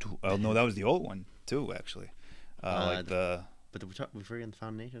 doo, doo. Oh no, that was the old one too, actually. Like the. But we're forgetting the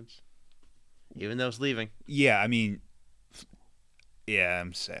Foundations. Even though it's leaving. Yeah, I mean. Yeah,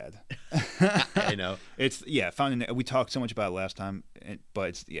 I'm sad. I know. It's we talked so much about it last time,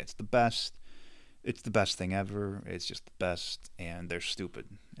 but it's the best. It's the best thing ever. It's just the best, and they're stupid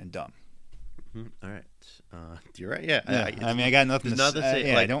and dumb. All right. You're right. Yeah. I mean, I got nothing to there's nothing to say. say,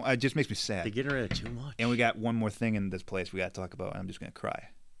 Yeah, like- I don't. It just makes me sad. They're getting rid of too much. And we got one more thing in this place we got to talk about. And I'm just gonna cry.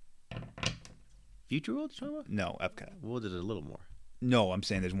 Future World? Talking about? No, Epcot. We'll do it a little more. No, I'm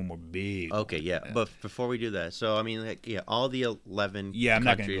saying there's one more big. Okay, yeah. But before we do that, so I mean, like, yeah, all the 11 Yeah, I'm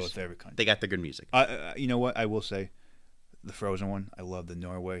not gonna countries, go with every country. they got the good music. You know what? I will say, the Frozen one. I love the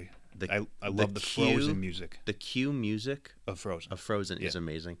Norway. I love the Q- Frozen music The cue music of Frozen. of Frozen is Yeah.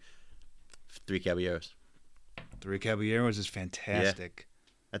 amazing. Three Caballeros. Three Caballeros is fantastic.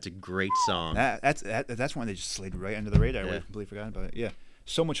 That's a great song. That's one they just slid right under the radar. Yeah. We completely forgot about it. Yeah,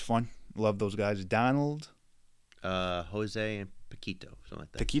 so much fun. Love those guys. Donald, Jose and Paquito, something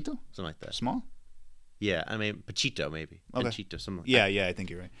like that. Taquito, Something like that. small. Yeah, I mean Pachito maybe. Okay. Panchito, something like Yeah, that. yeah, I think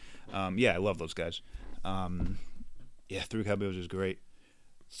you're right. Yeah, I love those guys. Yeah, Three Caballeros is great.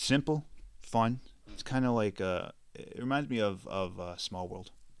 Simple, fun. It's kind of like it reminds me of Small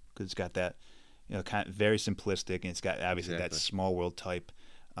World because it's got that, kind of very simplistic, and it's got obviously that Exactly. Small World type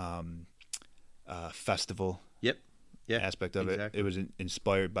festival Yep. Yeah. aspect of exactly. it. It was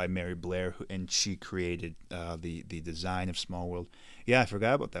inspired by Mary Blair, and she created the design of Small World. Yeah, I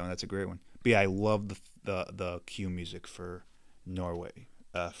forgot about that one. That's a great one. But yeah, I love the cue music for Norway,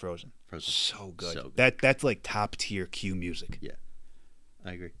 Frozen. So good. So good. That's like top tier cue music. Yeah.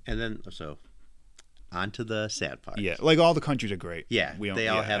 I agree. And then so on to the sad part. Yeah, like all the countries are great. Yeah, they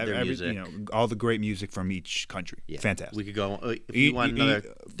all have their music. All the great music from each country. Yeah. Fantastic. We could go if You- you want you- another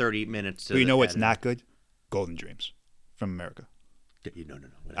 30 minutes to But you know what's add in. not good? Golden Dreams from America. No.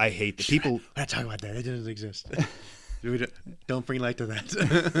 I hate the people. We're not talking about that. It doesn't exist. Don't bring light to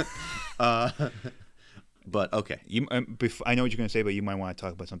that. But okay. I know what you're going to say, but you might want to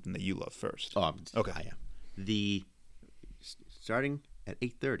talk about something that you love first. Okay. I am. The starting at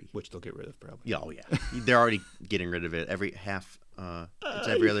 8:30. Which they'll get rid of probably. Yeah, oh yeah. They're already getting rid of it every half. It's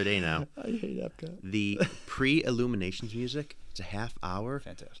every other day now. I hate Epcot. The pre-illuminations music. It's a half hour.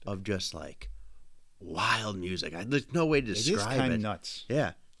 Fantastic. Of just like wild music. There's no way to It is describe kind it. of nuts.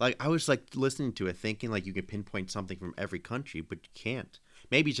 Yeah. Like I was like listening to it thinking like you could pinpoint something from every country, but you can't.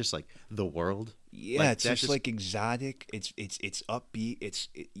 Maybe it's just like the world. Yeah, Like, it's that's just like exotic. It's upbeat.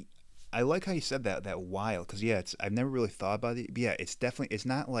 I like how you said that wild because I've never really thought about it. But yeah, it's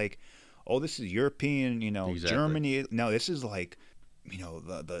not like, oh, this is European, Exactly. Germany. No, this is like,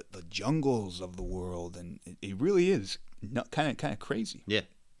 the jungles of the world, and it really is kind of crazy. Yeah.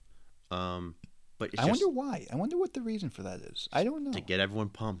 But it's I just wonder why. I wonder what the reason for that is. I don't know. to get everyone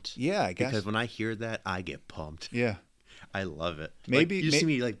pumped. Yeah, I guess. Because when I hear that, I get pumped. Yeah. I love it. Maybe- like, you see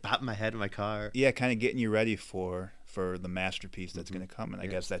me like pop my head in my car. Yeah, kind of getting you ready for the masterpiece that's going to come, and I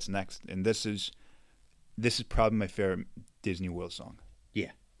guess that's next. And this is probably my favorite Disney World song.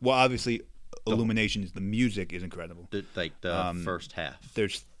 Yeah. Well, obviously, Illuminations. The music is incredible. The first half.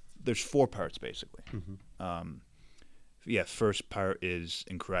 There's 4 parts basically. Mm-hmm. First part is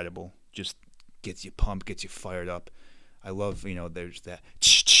incredible. Just gets you pumped, gets you fired up. I love there's that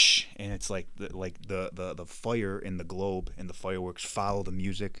and it's like the fire in the globe and the fireworks follow the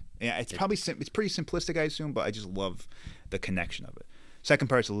music. Yeah, it's probably it's pretty simplistic, I assume, but I just love the connection of it. Second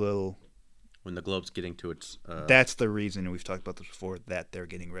part's a little. When the globe's getting to its. That's the reason, and we've talked about this before, that they're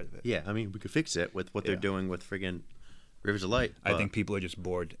getting rid of it. Yeah, I mean, we could fix it with what they're doing with friggin' Rivers of Light. I think people are just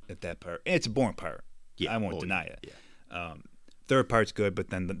bored at that part. It's a boring part. Yeah, I won't deny it. Yeah. Third part's good, but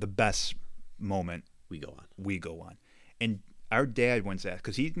then the best moment, we go on. And our dad once asked,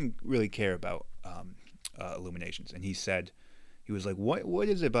 because he didn't really care about Illuminations, and he was like, what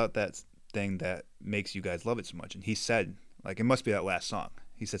is it about that thing that makes you guys love it so much? And he said, like, it must be that last song.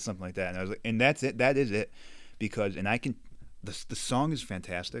 He said something like that, and I was like, and that's it. That is it, because the song is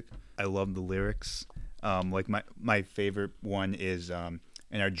fantastic. I love the lyrics. Like my favorite one is "In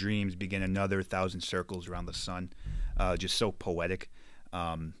our dreams begin another 1,000 circles around the sun," just so poetic.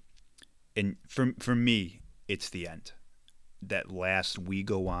 And for me, it's the end. That last "We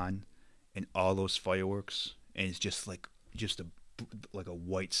Go On," and all those fireworks, and it's just like a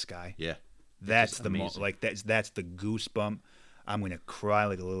white sky. Yeah, that's the moment. Like that's the goosebump. I'm gonna cry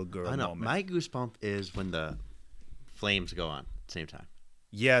like a little girl. I know. Moment. My goosebump is when the flames go on at the same time.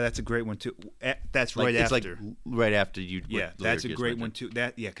 Yeah, that's a great one too. That's like, right it's after. Like right after you. Yeah, that's a great one too.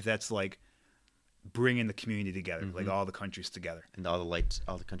 Because that's like bringing the community together, like all the countries together, and all the lights,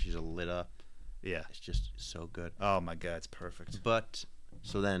 all the countries are lit up. Yeah, it's just so good. Oh my God, it's perfect. But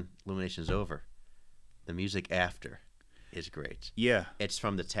so then Illumination's over. The music after is great. Yeah, it's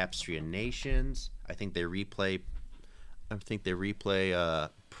from the Tapestry of Nations. I think they replay.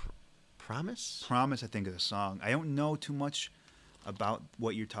 Promise. Promise, I think, is a song. I don't know too much about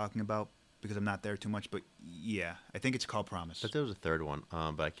what you're talking about because I'm not there too much, but yeah, I think it's called Promise. But there was a third one,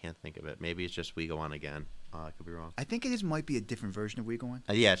 but I can't think of it. Maybe it's just We Go On Again. I could be wrong. I think it might be a different version of We Go On.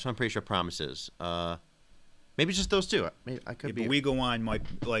 Yeah, so I'm pretty sure Promise is. Maybe it's just those two. Maybe I could be. But We Go On might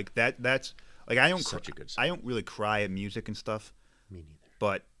like that. That's like I don't. Such a good song. I don't really cry at music and stuff. Me neither.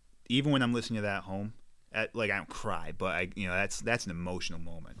 But even when I'm listening to that at home, I don't cry, but that's an emotional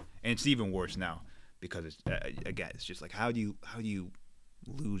moment, and it's even worse now because it's again, it's just like how do you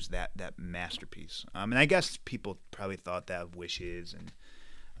lose that masterpiece? And I guess people probably thought that of Wishes and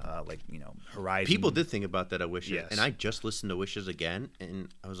Horizon. People did think about that at Wishes, yes. And I just listened to Wishes again, and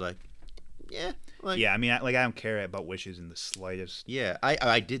I was like, yeah, I mean, I don't care about Wishes in the slightest. Yeah,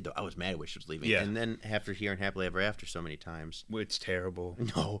 I did though. I was mad Wishes was leaving. Yeah. And then after hearing Happily Ever After so many times, It's terrible.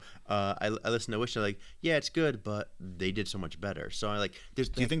 No, I listened to Wish. I'm like, yeah, it's good, but they did so much better. So I like. Do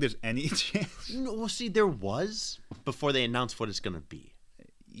you think there's any chance? No, well, see, there was before they announced what it's gonna be.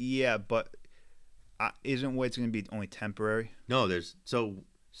 Yeah, but isn't what it's gonna be only temporary? No, there's so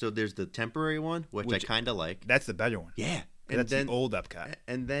there's the temporary one, which I kind of like. That's the better one. Yeah, and that's the old Epcot.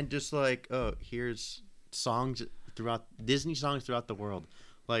 And then just like, oh, here's songs throughout Disney songs throughout the world.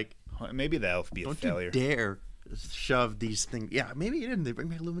 Like maybe that'll be a failure. Don't you dare shove these things. Yeah, maybe it didn't. They bring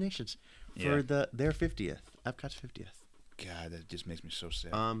back Illuminations for their 50th, Epcot's 50th. God, that just makes me so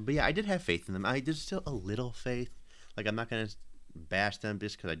sad. But yeah, I did have faith in them. There's still a little faith. Like I'm not gonna bash them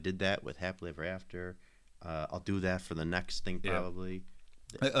just because I did that with Happily Ever After. I'll do that for the next thing probably.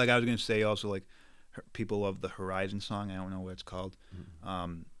 Like I was gonna say also, like people love the Horizon song. I don't know what it's called,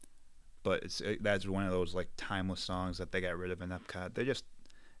 but that's one of those like timeless songs that they got rid of in Epcot.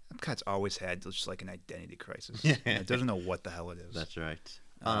 Epcot's always had just like an identity crisis. It doesn't know what the hell it is. That's right.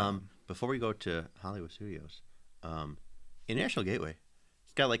 Before we go to Hollywood Studios, International Gateway,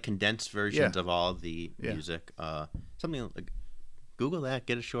 it's got like condensed versions of all the music. Something like Google that,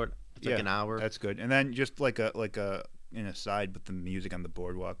 get a short. It's like an hour. That's good. And then just like a an aside with the music on the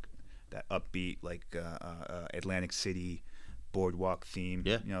boardwalk, that upbeat like Atlantic City boardwalk theme.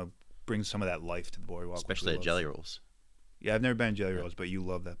 Yeah. Brings some of that life to the boardwalk. Especially at Jelly Rolls. Yeah, I've never been to Jelly Rolls, but you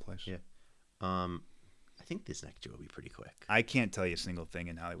love that place. Yeah. I think this next year will be pretty quick. I can't tell you a single thing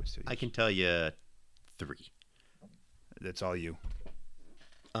in Hollywood Studios. I can tell you 3. That's all you.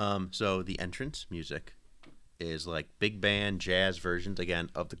 So the entrance music is like big band jazz versions again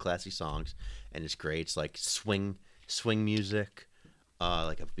of the classy songs, and it's great. It's like swing music,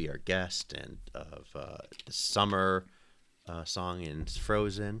 like of Be Our Guest and of the summer song in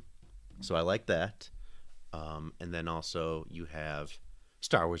Frozen. So I like that. And then also you have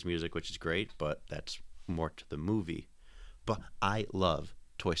Star Wars music, which is great, but that's more to the movie. But I love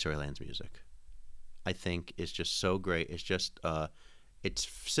Toy Story Land's music. I think it's just so great. It's just it's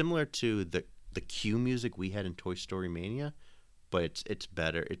similar to the cue music we had in Toy Story Mania, but it's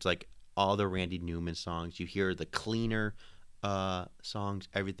better. It's like all the Randy Newman songs. You hear the cleaner songs.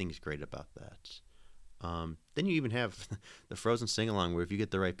 Everything's great about that. Then you even have the Frozen sing-along where if you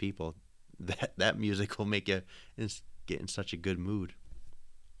get the right people, that music will make you get in such a good mood.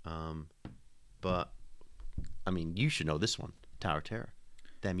 But I mean, you should know this one, Tower of Terror.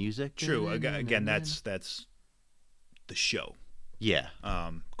 That music. True. Again, that's the show. Yeah.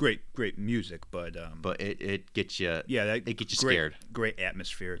 Great music, but it gets you. yeah, it gets you great, scared. Great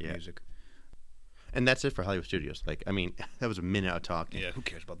atmospheric Yeah. music. And that's it for Hollywood Studios. Like, I mean, that was a minute of talking. Yeah, who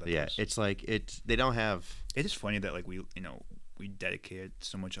cares about that? Yeah, place? it's like they don't have. It is funny that like we dedicated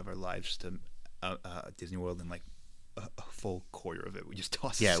so much of our lives to Disney World, and like a full quarter of it we just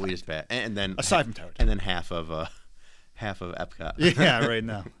tossed. Yeah, aside. we just and then aside from Tower. and then half of Epcot. Yeah, right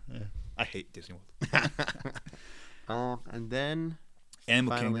now. Yeah. I hate Disney World. And then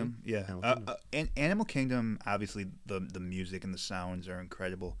Animal finally, Kingdom, yeah. Animal Kingdom. Animal Kingdom, obviously the music and the sounds are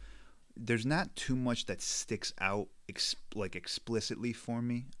incredible. There's not too much that sticks out explicitly for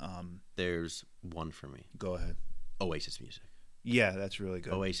me. There's one for me. Go ahead. Oasis music. Yeah, that's really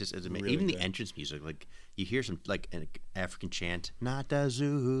good. Oasis is amazing. Really Even good. the entrance music, like you hear some like an African chant, not the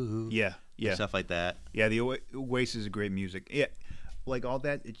zoo. Yeah, yeah. Stuff like that. Yeah, the Oasis is great music. Yeah, like all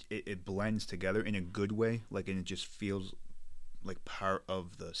that, it blends together in a good way. Like, and it just feels like part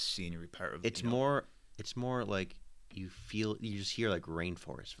of the scenery, part of. It's more like you just hear like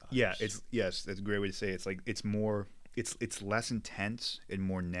rainforest vibes. Yeah, that's a great way to say it. It's like it's more, it's less intense and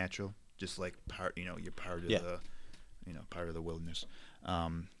more natural. Just like you're part of the, part of the wilderness.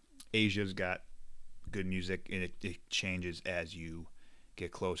 Asia's got good music, and it changes as you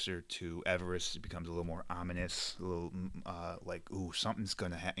get closer to Everest. It becomes a little more ominous, a little like, ooh, something's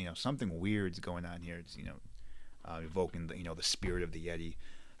gonna something weird's going on here. It's evoking the spirit of the Yeti.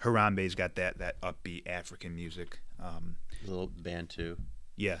 Harambe's got that upbeat African music. Little band too.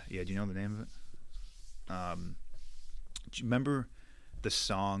 Yeah. Do you know the name of it? Do you remember the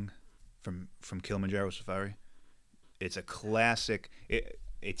song from Kilimanjaro Safari? It's a classic.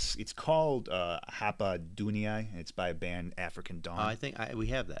 It's called Hapa Dunia. It's by a band African Dawn. I think we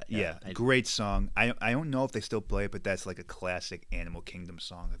have that. Yeah, great song. I don't know if they still play it, but that's like a classic Animal Kingdom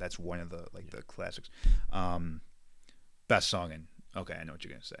song. That's one of the the classics. Best song in. Okay, I know what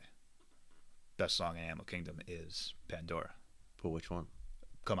you're gonna say. Best song in Animal Kingdom is Pandora. But which one?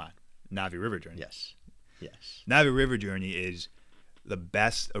 Come on, Navi River Journey. Yes. Navi River Journey is the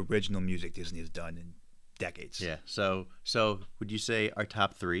best original music Disney has done in decades. Yeah. So would you say our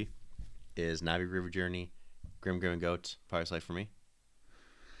top 3 is Navi River Journey, Grim Grim and Goats, Pirate's Life for me?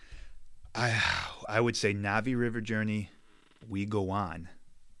 I would say Navi River Journey, We Go On.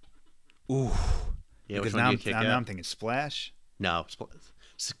 Ooh. Yeah, because which one now do you kick out? I'm thinking Splash. No.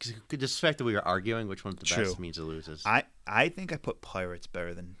 Just the fact that we were arguing which one's the True. best means it loses. I think I put Pirates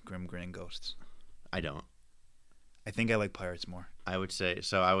better than Grim Grin and Ghosts. I don't. I think I like Pirates more. I would say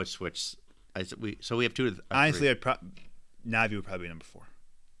so. I would switch. We have 2 of the Honestly, 3. Navi would probably be number 4.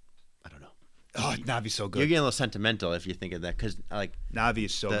 I don't know. Oh, Navi's so You're good. getting a little sentimental if you think of that, because like Navi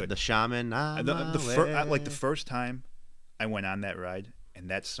is so good. the shaman. The first time I went on that ride and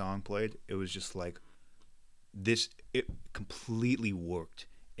that song played, it was just like this. It completely worked,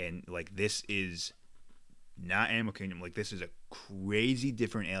 and like this is not Animal Kingdom. Like this is a crazy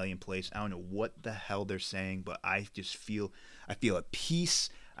different alien place. I don't know what the hell they're saying, but I just feel at peace.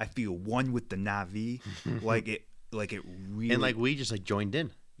 I feel one with the Navi. like it really. And like we just like joined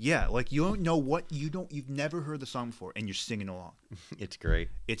in. Yeah, like you don't know you've never heard the song before, and you're singing along. It's great.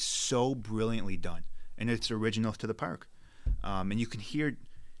 It's so brilliantly done, and it's original to the park. And you can hear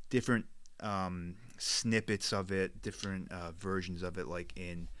different snippets of it, different versions of it, like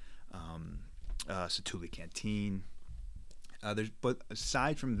in Satuli Canteen. But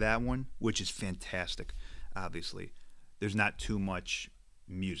aside from that one, which is fantastic, obviously, there's not too much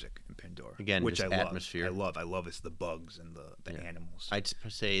music in Pandora. Again, which just I atmosphere. love. I love it's the bugs and the animals. I'd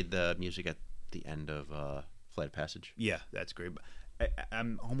say the music at the end of Flight of Passage. Yeah, that's great. But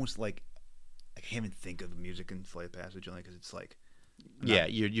I'm almost like I can't even think of the music in Flight of Passage only because it's like. Yeah,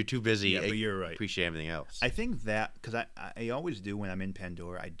 you're too busy. Yeah, but you're right. Appreciate everything else. I think that because I always do when I'm in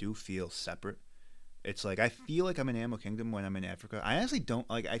Pandora, I do feel separate. It's like I feel like I'm in Animal Kingdom when I'm in Africa. I honestly don't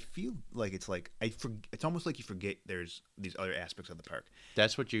like. I feel like it's it's almost like you forget there's these other aspects of the park.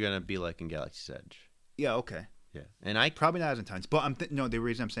 That's what you're gonna be like in Galaxy's Edge. Yeah. Okay. Yeah, and I probably not as intense, but no. The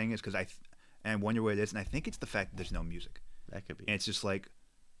reason I'm saying is because I wonder what it is, and I think it's the fact that there's no music. That could be. And it's just like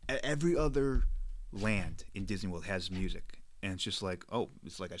every other land in Disney World has music. And it's just like, oh,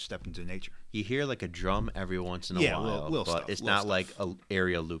 it's like I stepped into nature. You hear like a drum every once in a while, little but stuff, it's little not stuff. like a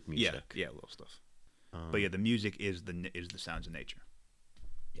area loop music. Yeah, little stuff. But yeah, the music is the sounds of nature.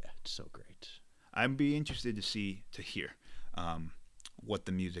 Yeah, it's so great. I'd be interested to hear what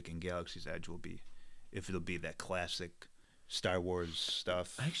the music in Galaxy's Edge will be. If it'll be that classic Star Wars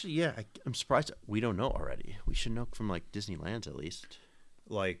stuff. Actually, yeah, I'm surprised we don't know already. We should know from like Disneyland's at least.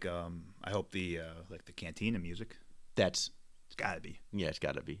 Like, I hope the Cantina music. That's It's got to be. yeah, it's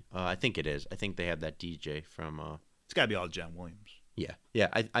got to be. I think it is. I think they have that DJ from. It's got to be all John Williams. Yeah.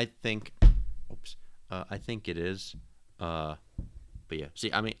 I think. Oops. I think it is. But yeah.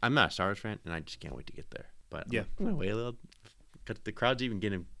 See, I mean, I'm not a Star Wars fan, and I just can't wait to get there. But Yeah. I'm gonna wait a little. Because the crowd's even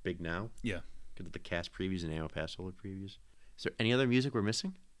getting big now. Yeah. Because of the cast previews and Annual Pass holder previews. Is there any other music we're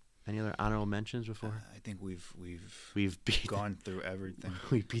missing? Any other honorable mentions before? I think we've beat gone through everything.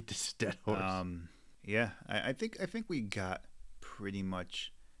 we beat this dead horse. Yeah, I think we got pretty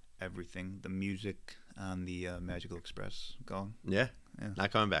much everything. The music on the Magical Express going. Yeah.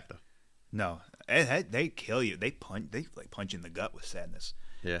 Not coming back though. No, they kill you. They punch in the gut with sadness.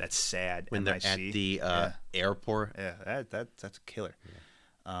 Yeah. That's sad. When they're at the airport. Yeah, that's a killer.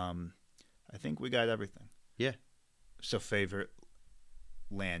 Yeah. I think we got everything. Yeah. So favorite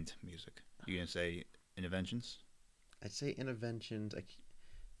land music. You gonna say Interventions? I'd say Interventions.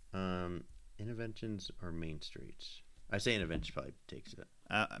 Interventions or Main Streets. I say Interventions probably takes it.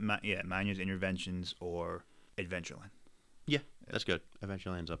 Mine is Interventions or Adventureland. Yeah, that's good.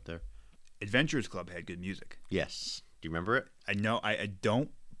 Adventureland's up there. Adventurers Club had good music. Yes. Do you remember it? I know. I don't,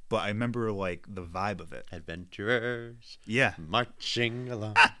 but I remember like the vibe of it. Adventurers. Yeah. Marching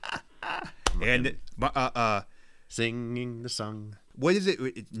along. And singing the song. What is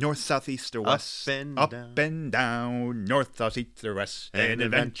it? North, south, east, or west? Up and down. North, south, east, or west. An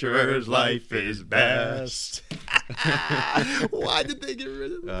adventurer's life is best. Why did they get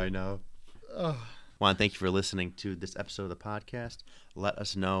rid of it? I know. Juan, thank you for listening to this episode of the podcast. Let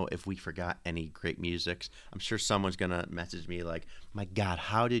us know if we forgot any great musics. I'm sure someone's going to message me like, my God,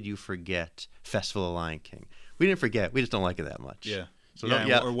 how did you forget Festival of Lion King? We didn't forget. We just don't like it that much. Yeah. So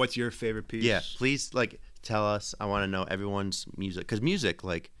or what's your favorite piece? Yeah, please, tell us. I want to know everyone's music. Because music,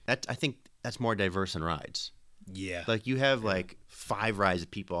 I think that's more diverse than rides. Yeah. You have, 5 rides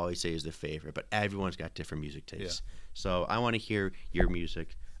that people always say is their favorite, but everyone's got different music tastes. Yeah. So I want to hear your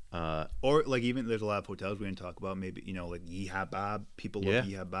music. Or even there's a lot of hotels we didn't talk about. Maybe like Yeehaw Bob. People love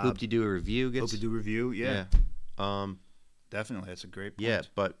Yeehaw Bob. Hope you do a review. Hope you do a review. Yeah. Yeah. Definitely, that's a great point. Yeah,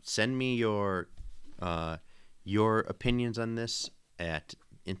 but send me your opinions on this at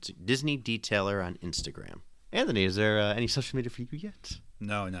Disney Detailer on Instagram. Anthony, is there any social media for you yet?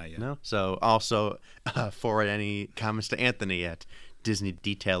 No, not yet. No. So also forward any comments to Anthony at Disney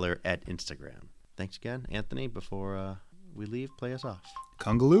Detailer at Instagram. Thanks again, Anthony. Before we leave, play us off.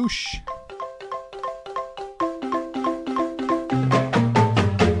 Kungaloosh.